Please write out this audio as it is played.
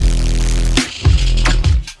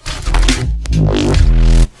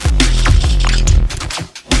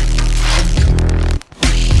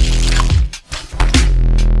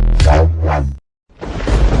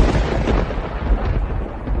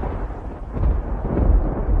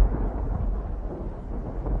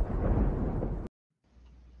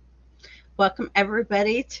Welcome,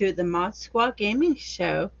 everybody, to the Mod Squad Gaming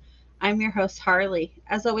Show. I'm your host, Harley,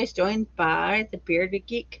 as always, joined by the bearded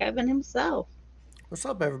geek, Kevin himself. What's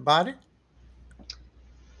up, everybody?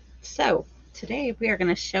 So, today we are going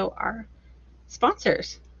to show our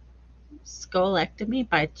sponsors Skullectomy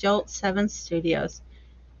by Jolt 7 Studios.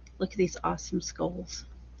 Look at these awesome skulls.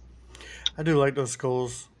 I do like those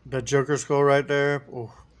skulls. That Joker skull right there.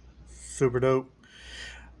 Oh, super dope.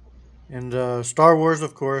 And Star Wars,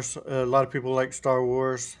 of course. A lot of people like Star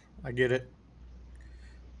Wars. I get it.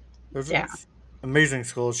 Those are Yeah, amazing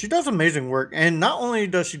skulls. She does amazing work. And not only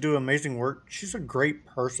does she do amazing work, she's a great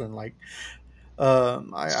person. I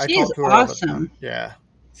she is talk to her all the time. awesome. Yeah,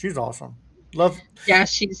 she's awesome. Love. Yeah,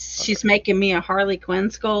 she's making me a Harley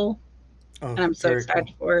Quinn skull, Oh, and I'm so very cool.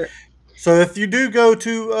 excited for it. So if you do go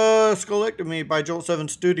to Skullectomy by Jolt 7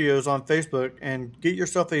 Studios on Facebook and get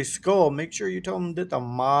yourself a skull, make sure you tell them that the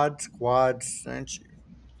Mod Squad sent you.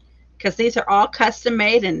 Because these are all custom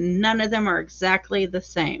made and none of them are exactly the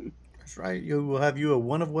same. That's right. You will have you a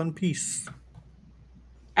one of one piece.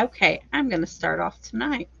 Okay, I'm going to start off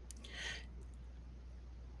tonight.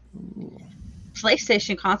 Ooh.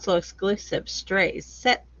 PlayStation console exclusive Strays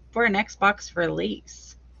set for an Xbox release.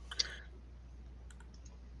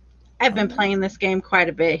 I've been Oh, playing this game quite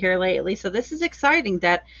a bit here lately, so this is exciting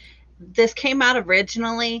that this came out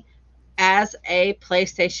originally as a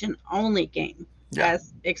PlayStation only game, yeah,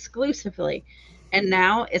 as exclusively, and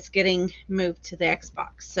now it's getting moved to the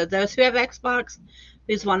Xbox. So those who have Xbox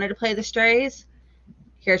who's wanted to play the Strays,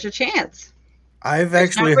 here's your chance. I've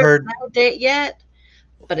There's no actually heard. no date yet,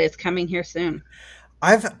 but it's coming here soon.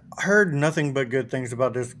 I've heard nothing but good things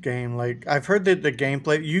about this game. Like I've heard that the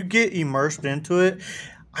gameplay, you get immersed into it.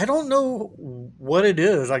 I don't know what it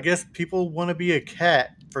is. I guess people want to be a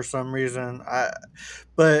cat for some reason.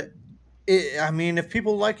 But I mean, if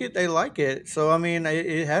people like it, they like it. So I mean,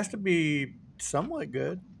 it has to be somewhat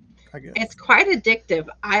good, I It's guess. quite addictive.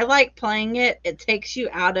 I like playing it. It takes you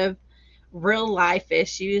out of real life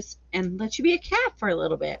issues and lets you be a cat for a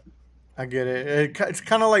little bit. I get it. It's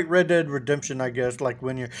kind of like Red Dead Redemption, I guess. Like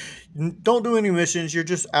when you don't do any missions, you're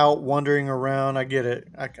just out wandering around. I get it.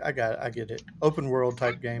 I got it. I get it. Open world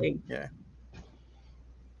type game. Exactly. Yeah.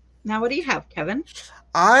 Now, what do you have, Kevin?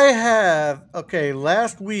 I have okay.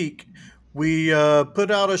 Last week we put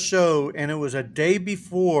out a show, and it was a day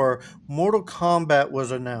before Mortal Kombat was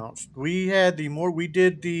announced. We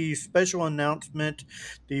did the special announcement,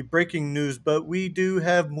 the breaking news, but we do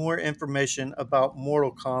have more information about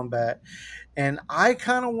Mortal Kombat, and I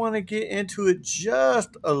kind of want to get into it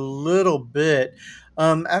just a little bit.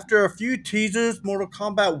 After a few teases, Mortal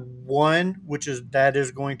Kombat 1, that is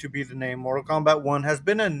going to be the name, Mortal Kombat 1 has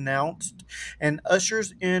been announced and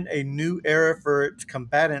ushers in a new era for its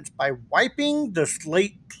combatants by wiping the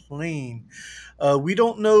slate clean. We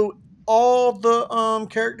don't know all the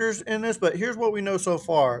characters in this, but here's what we know so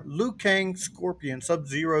far: Liu Kang, Scorpion, Sub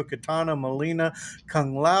Zero, Katana, Melina,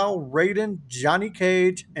 Kung Lao, Raiden, Johnny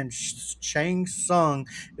Cage, and Shang Tsung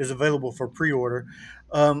is available for pre-order.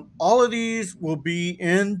 All of these will be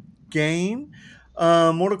in game.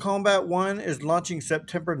 Mortal Kombat 1 is launching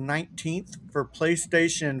September 19th for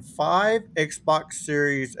PlayStation 5, Xbox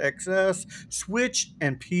Series XS, Switch,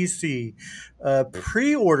 and PC.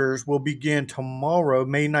 Pre orders will begin tomorrow,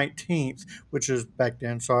 May 19th, which is back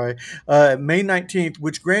then, sorry, May 19th,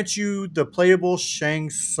 which grants you the playable Shang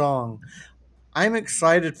Tsung. I'm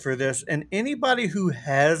excited for this, and anybody who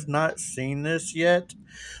has not seen this yet,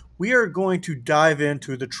 we are going to dive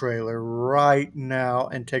into the trailer right now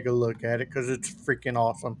and take a look at it because it's freaking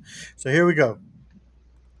awesome. So here we go.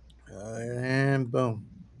 And boom.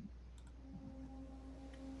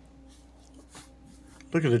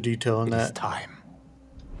 Look at the detail in It is that. time.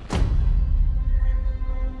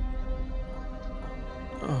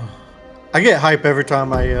 Oh, I get hype every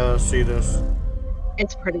time I see this.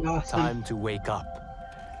 It's pretty awesome. Time to wake up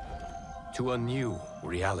to a new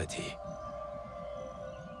reality.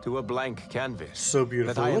 To a blank canvas So that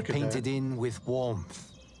beautiful. I have Look at painted that. in with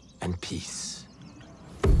warmth and peace.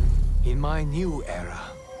 In my new era,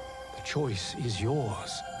 the choice is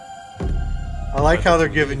yours. I like how they're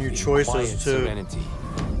To giving live you in choices quiet too. serenity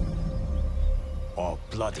or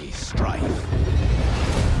bloody strife.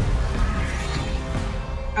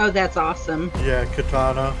 Oh, that's awesome. Yeah,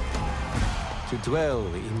 Katana. To dwell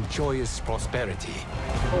in joyous prosperity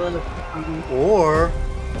I love it. Or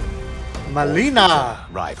Melina.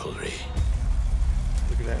 rivalry.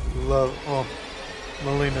 Look at that. Love. Oh,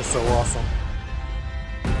 Melina's so awesome.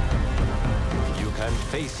 You can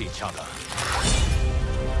face each other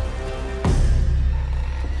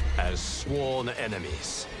as sworn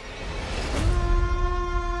enemies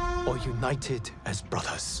or united as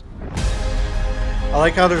brothers. I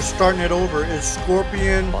like how they're starting it over. It's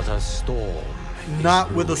Scorpion, But a storm not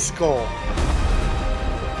is with a brewing, skull.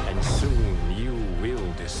 and soon you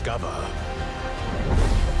will discover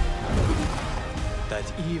that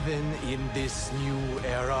even in this new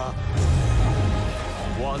era,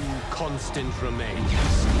 one constant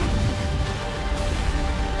remains.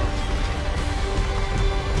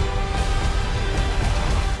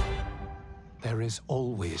 There is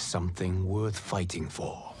always something worth fighting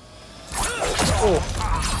for. Oh,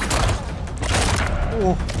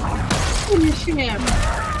 oh, Finish him.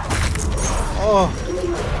 oh.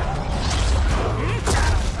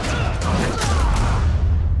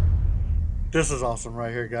 This is awesome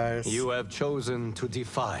right here, guys. You have chosen to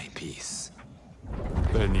defy peace.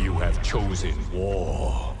 Then you have chosen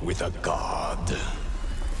war with a god.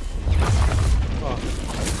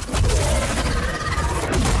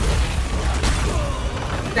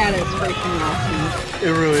 That is freaking awesome.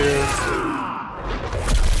 It really is.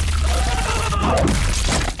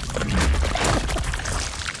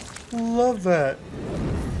 Love that.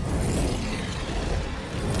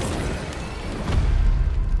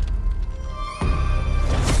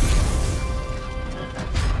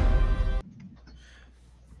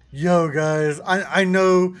 Yo, guys, I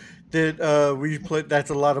know that we play. That's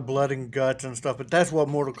a lot of blood and guts and stuff, but that's what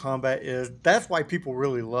Mortal Kombat is. That's why people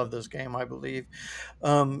really love this game, I believe.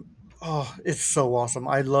 Um, oh, it's so awesome.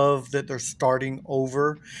 I love that they're starting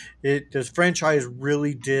over. This franchise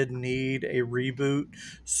really did need a reboot,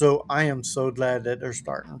 so I am so glad that they're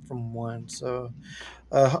starting from one. So,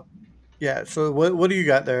 uh, yeah. So, what do you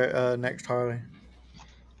got there next, Harley?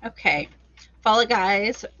 Okay. Fall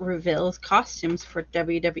Guys reveals costumes for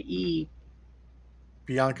WWE,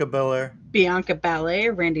 Bianca Belair. Bianca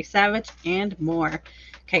Belair, Randy Savage, and more.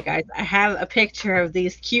 Okay, guys, I have a picture of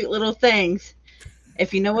these cute little things.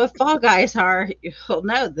 If you know what Fall Guys are, you'll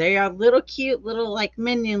know they are little cute, little like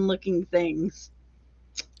minion looking things.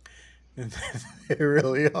 They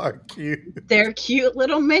really are cute. They're cute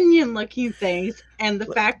little minion looking things. And the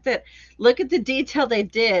fact that, look at the detail they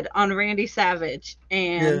did on Randy Savage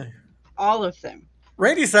and Yeah. all of them.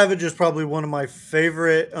 Randy Savage is probably one of my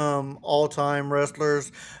favorite all time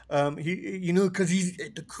wrestlers. Because he's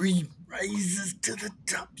the cream rises to the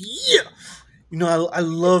top. Yeah, I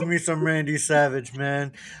love me some Randy Savage,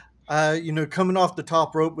 man. Coming off the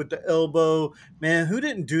top rope with the elbow, man. Who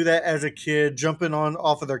didn't do that as a kid? Jumping on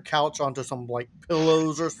off of their couch onto some like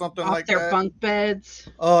pillows or something Off like their that. bunk beds.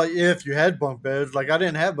 Oh, yeah, if you had bunk beds, like I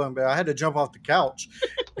didn't have bunk bed, I had to jump off the couch.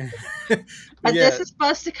 But This yeah, is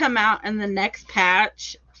supposed to come out in the next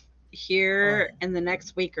patch oh, here in the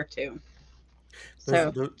next week or two. those,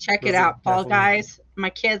 So those check it those are out, Fall definitely. Guys. My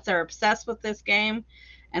kids are obsessed with this game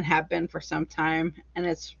and have been for some time, and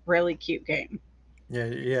it's really cute game. Yeah,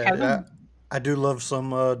 yeah, Kevin, I do love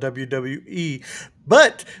some WWE,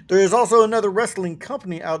 but there is also another wrestling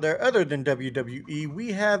company out there other than WWE.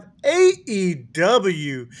 We have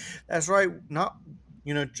AEW. That's right, not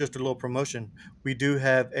just a little promotion. We do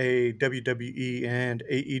have a WWE and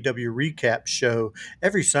AEW recap show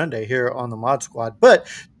every Sunday here on the Mod Squad. But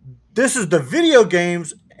this is the video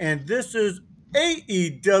games, and this is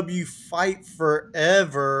AEW Fight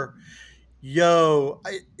Forever. Yo,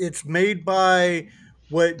 it's made by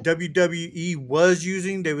what WWE was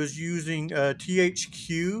using. They was using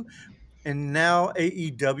THQ, and now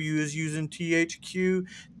AEW is using THQ.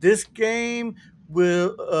 This game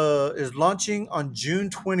will is launching on June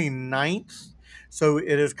 29th. So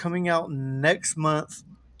it is coming out next month.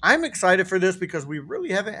 I'm excited for this because we really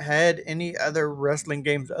haven't had any other wrestling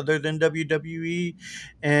games other than WWE,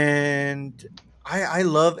 and I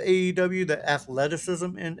love AEW. The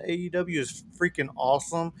athleticism in AEW is freaking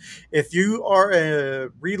awesome. If you are a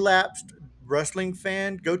relapsed wrestling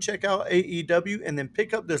fan, go check out AEW and then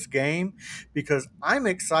pick up this game because I'm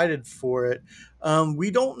excited for it.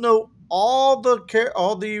 We don't know all the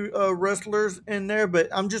wrestlers in there, but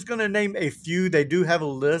I'm just gonna name a few. They do have a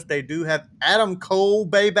list. They do have Adam Cole,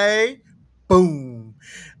 baby, boom,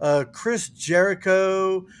 Chris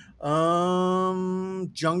Jericho,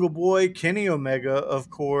 Jungle Boy, Kenny Omega, of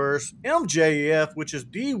course, MJF, which is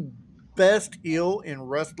the best heel in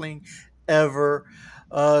wrestling ever.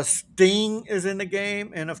 Sting is in the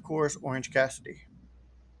game, and of course, Orange Cassidy.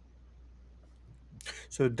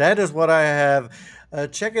 So that is what I have.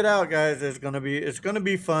 Check it out, guys. It's gonna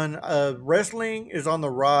be fun. Wrestling is on the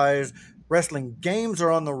rise. Wrestling games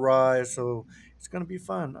are on the rise. So it's gonna be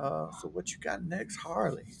fun. So what you got next,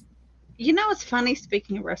 Harley? you know what's funny?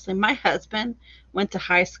 Speaking of wrestling, my husband went to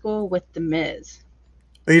high school with The Miz.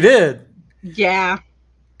 He did. Yeah,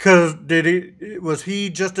 Cause did he was he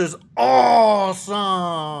just as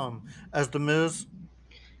awesome as the Miz?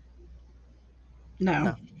 No.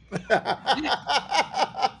 No.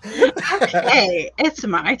 Okay, it's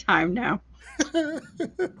my time now.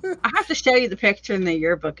 I have to show you the picture in the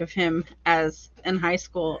yearbook of him as in high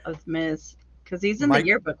school of Miz because he's in the Mike.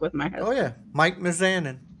 yearbook with my Oh husband. yeah, Mike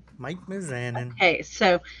Mizanin. Mike Mizanin. Okay,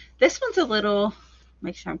 so this one's a little.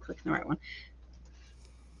 Make sure I'm clicking the right one.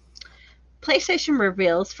 PlayStation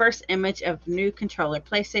reveals first image of new controller.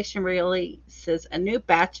 PlayStation releases a new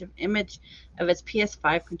batch of image of its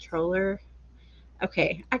PS5 controller.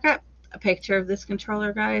 Okay, I got a picture of this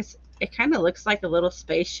controller, guys. It kind of looks like a little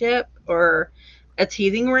spaceship or a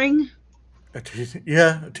teething ring.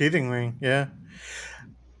 Yeah, a teething ring. Yeah.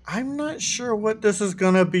 I'm not sure what this is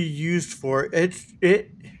gonna be used for. It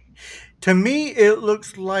to me it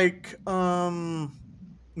looks like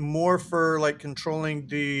more for like controlling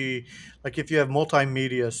the like if you have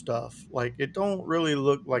multimedia stuff. Like it don't really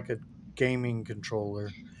look like a gaming controller.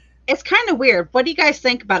 It's kind of weird. What do you guys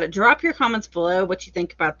think about it? Drop your comments below what you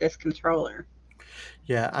think about this controller.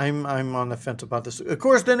 Yeah, I'm on the fence about this. Of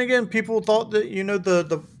course, then again, people thought that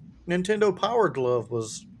the Nintendo Power Glove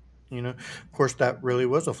was, of course that really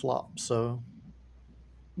was a flop. So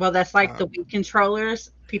Well, that's like the um, Wii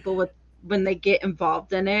controllers. People would, when they get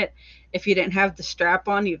involved in it, if you didn't have the strap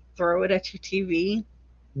on, you throw it at your TV.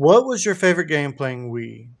 what was your favorite game playing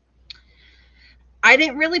Wii? I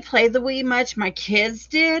didn't really play the Wii much. My kids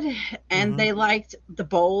did, and Hmm. they liked the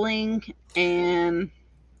bowling and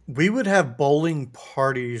We would have bowling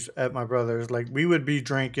parties at my brother's. Like we would be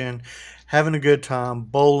drinking, having a good time,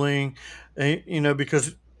 bowling.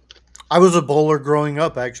 Because I was a bowler growing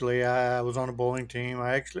up. Actually, I was on a bowling team.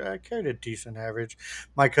 I carried a decent average.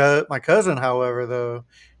 My cousin, however, though,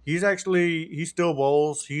 he still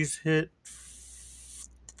bowls. He's hit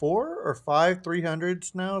 4 or 5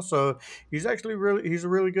 300s now. So he's a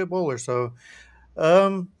really good bowler. So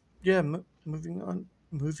yeah.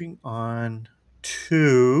 Moving on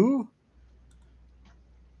to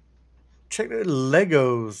check the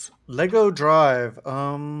Legos. Lego Drive.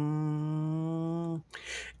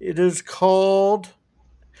 It is called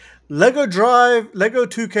Lego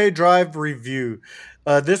 2K Drive Review.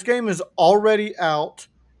 This game is already out.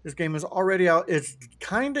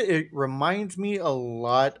 It reminds me a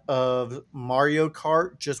lot of Mario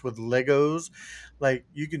Kart, just with Legos. Like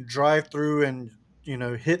you can drive through and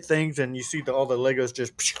hit things, and you see all the Legos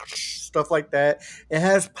just stuff like that. It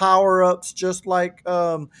has power ups, just like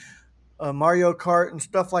Mario Kart and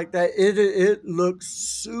stuff like that. It looks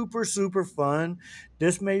super super fun.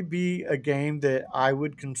 This may be a game that I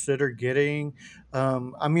would consider getting.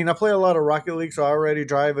 I mean, I play a lot of Rocket League, so I already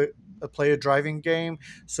play a driving game.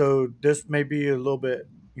 So this may be a little bit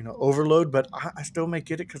overload, but I still may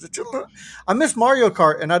get it because I miss Mario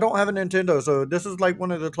Kart and I don't have a Nintendo, so this is like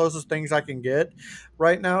one of the closest things I can get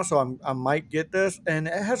right now. So I might get this, and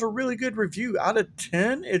it has a really good review. Out of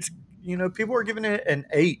 10, it's people are giving it an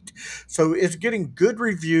 8, so it's getting good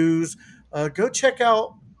reviews. Go check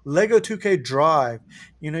out Lego 2K Drive.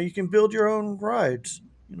 You can build your own rides.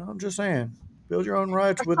 I'm just saying, build your own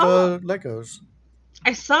rides I with saw Legos.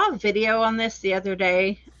 I saw a video on this the other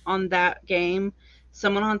day on that game.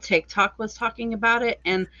 Someone on TikTok was talking about it,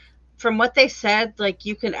 and from what they said, like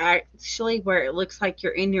you could actually where it looks like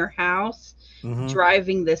you're in your house Hmm.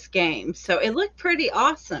 driving this game. So it looked pretty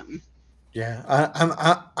awesome. Yeah,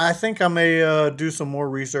 I think I may do some more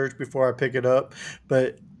research before I pick it up,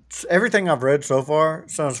 but everything I've read so far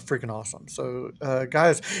sounds freaking awesome. So,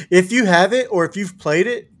 guys, if you have it or if you've played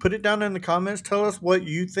it, put it down in the comments. Tell us what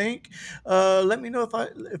you think. Let me know if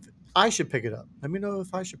I should pick it up. Let me know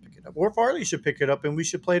if I should pick it up, or if Arlie should pick it up, and we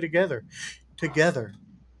should play together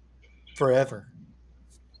forever.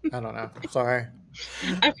 I don't know. Sorry.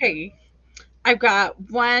 Okay, I've got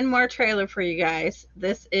one more trailer for you guys.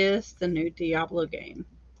 This is the new Diablo game.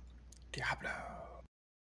 Diablo.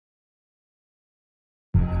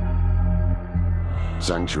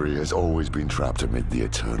 Sanctuary has always been trapped amid the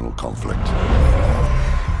eternal conflict.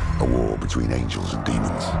 A war between angels and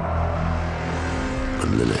demons. But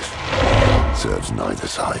Lilith serves neither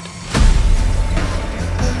side.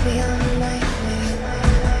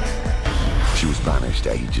 She was banished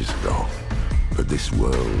ages ago, but this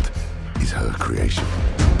world is her creation.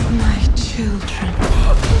 My children,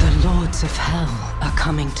 the lords of hell are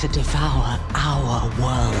coming to devour our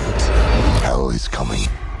world. Hell is coming.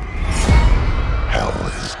 Hell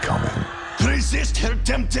is coming. Resist her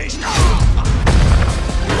temptation!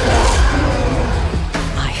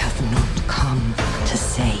 I have not come to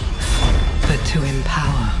save, but to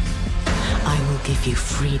empower. I will give you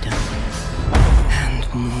freedom and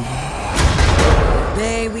more.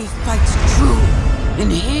 May we fight true in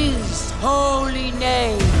his holy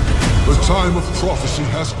name. Was time of prophecy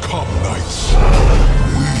has come, knights.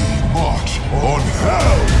 We march on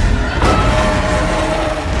hell.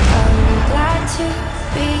 I'm glad to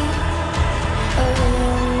be a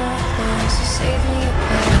little nightmare, so save me a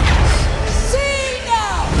place. See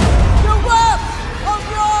now the work of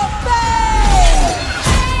your fame!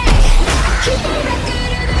 Keep a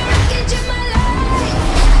record of the wreckage of my life.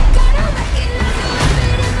 Gotta recognize the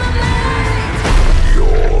weapon in my mind.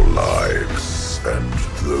 Your lives and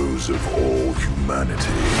those of all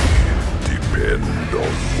humanity depend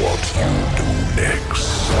on what you do next.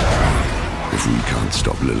 If we can't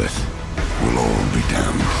stop Lilith, we'll all be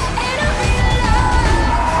damned. And I'll be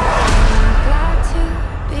alive. I'm glad to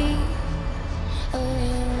be a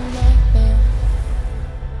little nightmare.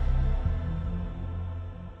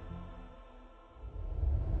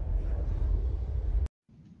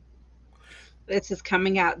 This is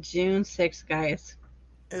coming out June 6th, guys.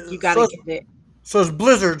 You got So to it's, get it. so it's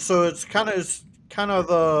Blizzard. So it's kind of it's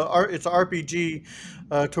RPG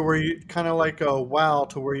to where you kind of like a WoW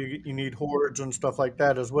to where you need hordes and stuff like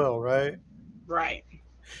that as well, right? Right.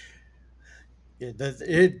 Yeah,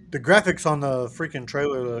 the graphics on the freaking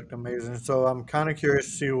trailer looked amazing. So I'm kind of curious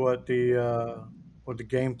to see what the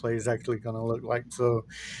gameplay is actually going to look like. So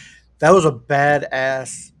that was a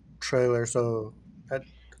badass trailer. So that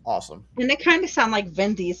awesome. And it kind of sounded like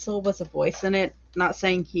Vin Diesel was a voice in it. Not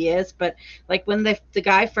saying he is, but like when the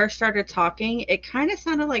guy first started talking, it kind of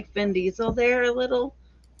sounded like Vin Diesel there a little.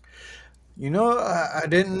 I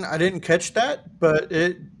didn't catch that, but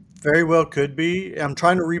it very well could be. I'm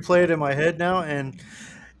trying to replay it in my head now, and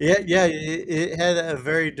yeah, it had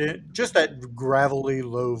a just that gravelly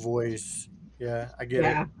low voice. Yeah, I get it.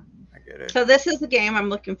 Yeah. I get it. So this is the game I'm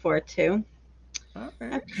looking forward to. All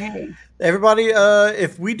right. Okay. Everybody,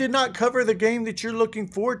 if we did not cover the game that you're looking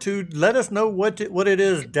forward to, let us know what it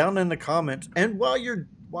is down in the comments. And while you're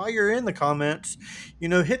in the comments,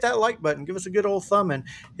 hit that like button, give us a good old thumb, and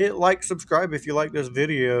hit like, subscribe if you like this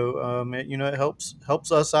video. It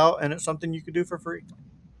helps us out, and it's something you could do for free.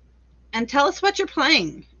 And tell us what you're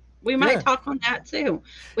playing. We might Yeah, talk on that too.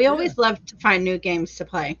 We yeah, always love to find new games to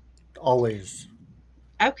play. always.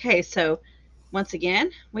 Okay, so once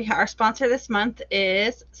again, our sponsor this month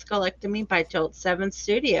is Skulectomy by Jolt 7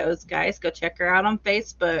 Studios. Guys, go check her out on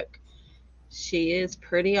Facebook. She is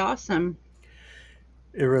pretty awesome.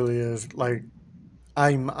 It really is. Like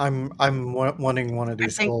I'm wanting one of I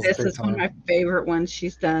these think skulls this big is one of time. my favorite ones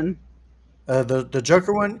she's done. The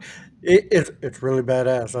Joker one, it's really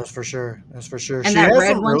badass. That's for sure. That's for sure. And She that has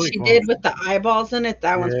red some one really she cool did ones. with the eyeballs in it,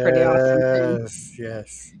 that one's pretty awesome too. Yes,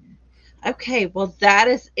 yes. Okay, well, that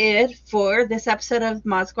is it for this episode of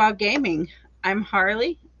Mod Squad Gaming. I'm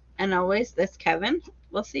Harley, and always this Kevin.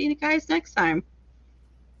 We'll see you guys next time.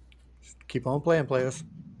 Keep on playing, players.